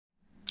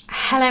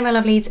Hello my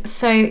lovelies,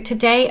 so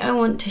today I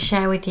want to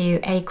share with you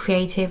a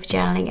creative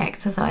journaling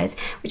exercise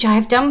which I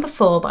have done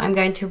before but I'm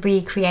going to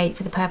recreate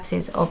for the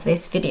purposes of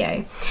this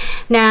video.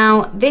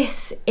 Now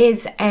this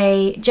is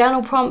a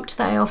journal prompt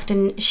that I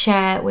often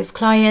share with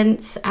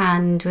clients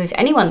and with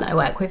anyone that I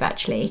work with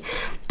actually,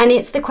 and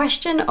it's the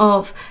question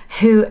of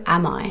who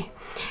am I?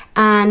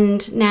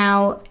 And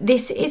now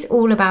this is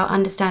all about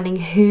understanding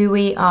who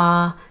we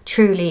are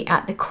truly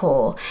at the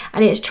core,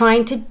 and it's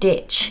trying to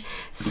ditch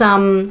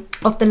some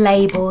of the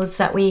labels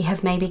that we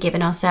have maybe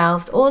given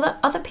ourselves or that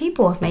other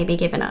people have maybe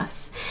given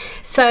us.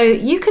 So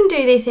you can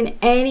do this in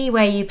any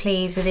way you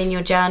please within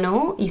your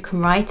journal. You can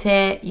write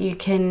it, you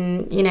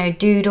can,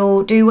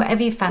 doodle, do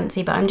whatever you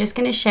fancy, but I'm just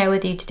going to share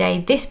with you today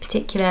this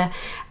particular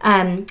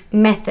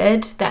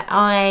method that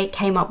I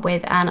came up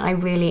with and I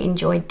really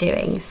enjoyed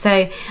doing. So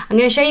I'm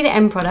going to show you the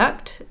end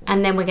product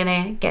and then we're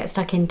going to get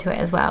stuck into it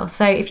as well.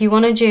 So if you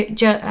want to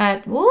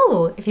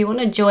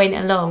join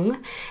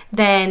along,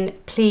 then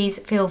please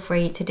feel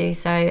free to do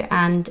so,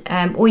 and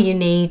all you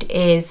need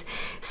is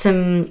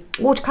some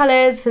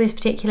watercolors for this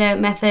particular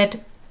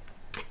method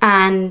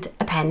and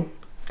a pen.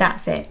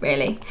 That's it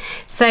really.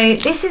 So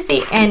this is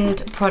the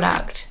end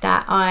product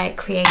that I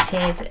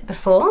created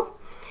before.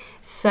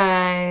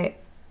 So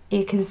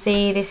you can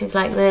see this is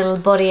like the little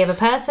body of a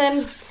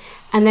person,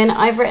 and then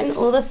I've written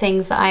all the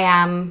things that I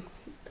am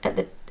at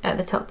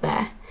the top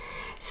there.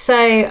 So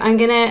I'm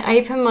gonna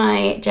open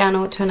my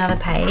journal to another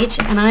page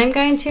and I'm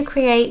going to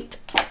create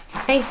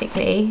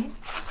basically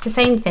the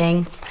same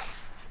thing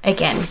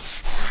again.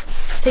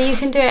 So you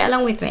can do it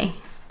along with me.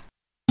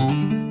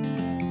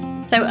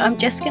 So I'm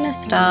just going to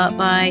start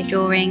by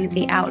drawing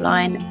the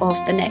outline of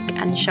the neck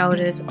and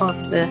shoulders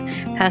of the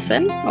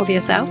person, of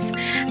yourself.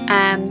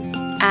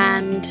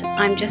 And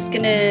I'm just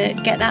going to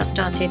get that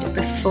started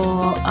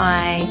before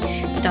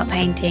I start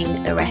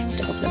painting the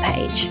rest of the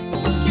page.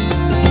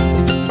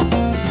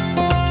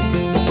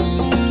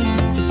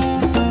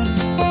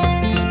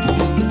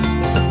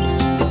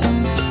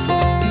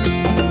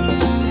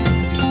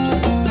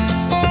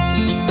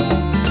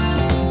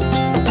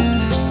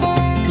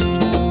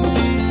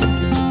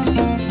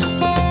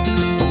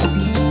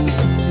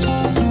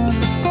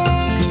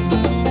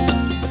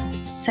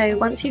 So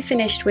once you've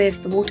finished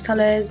with the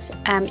watercolours,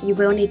 you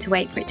will need to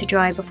wait for it to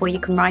dry before you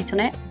can write on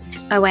it.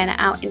 I went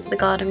out into the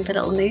garden for a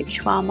little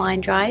mooch while mine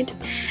dried,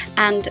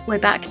 and we're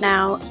back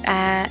now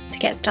to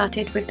get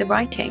started with the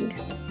writing.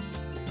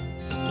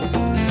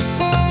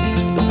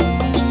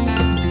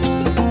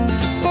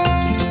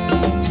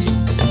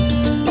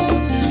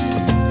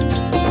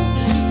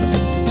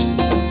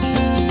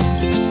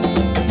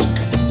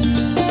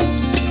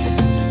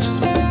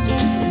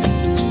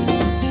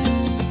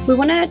 We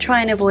want to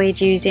try and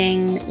avoid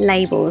using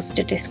labels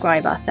to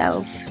describe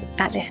ourselves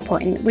at this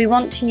point. We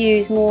want to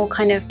use more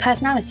kind of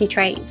personality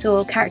traits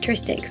or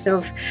characteristics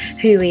of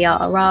who we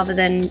are, rather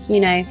than,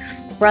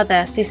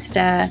 brother,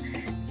 sister,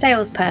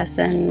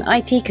 salesperson,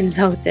 IT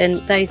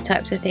consultant, those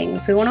types of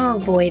things. We want to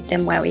avoid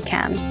them where we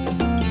can.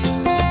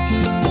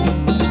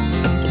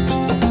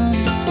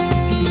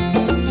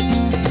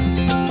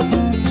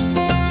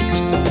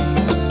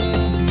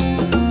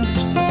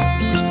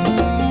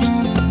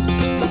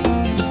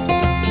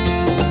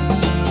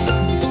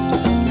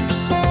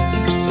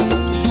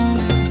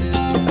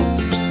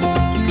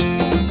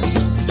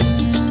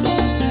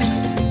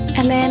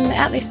 And then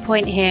at this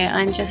point here,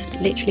 I'm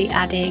just literally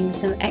adding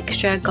some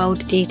extra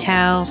gold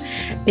detail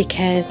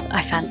because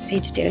I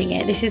fancied doing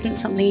it. This isn't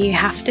something you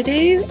have to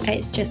do.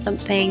 It's just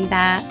something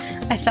that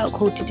I felt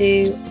called to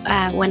do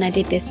when I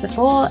did this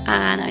before,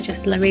 and I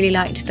just really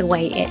liked the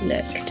way it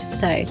looked.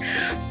 So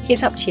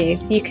it's up to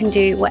you. You can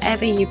do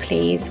whatever you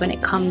please when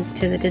it comes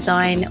to the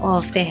design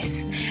of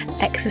this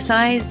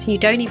exercise. You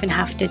don't even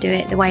have to do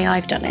it the way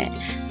I've done it.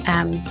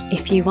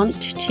 If you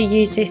want to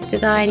use this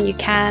design, you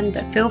can,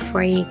 but feel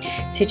free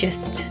to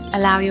just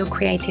allow your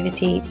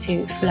creativity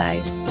to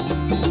flow.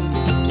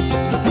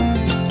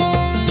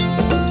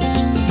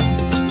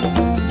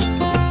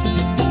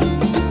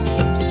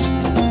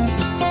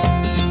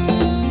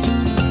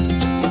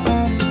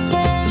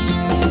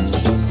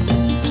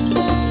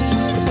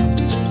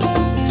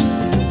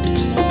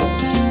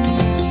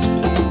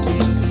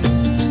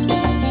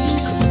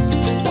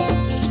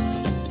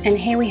 And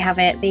here we have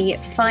it, the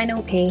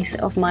final piece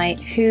of my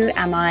Who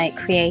Am I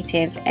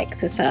creative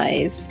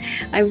exercise.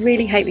 I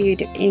really hope you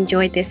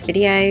enjoyed this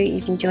video,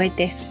 you've enjoyed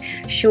this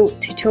short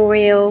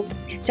tutorial.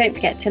 Don't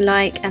forget to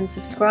like and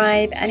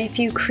subscribe, and if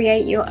you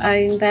create your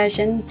own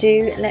version,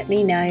 do let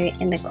me know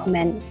in the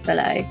comments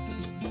below.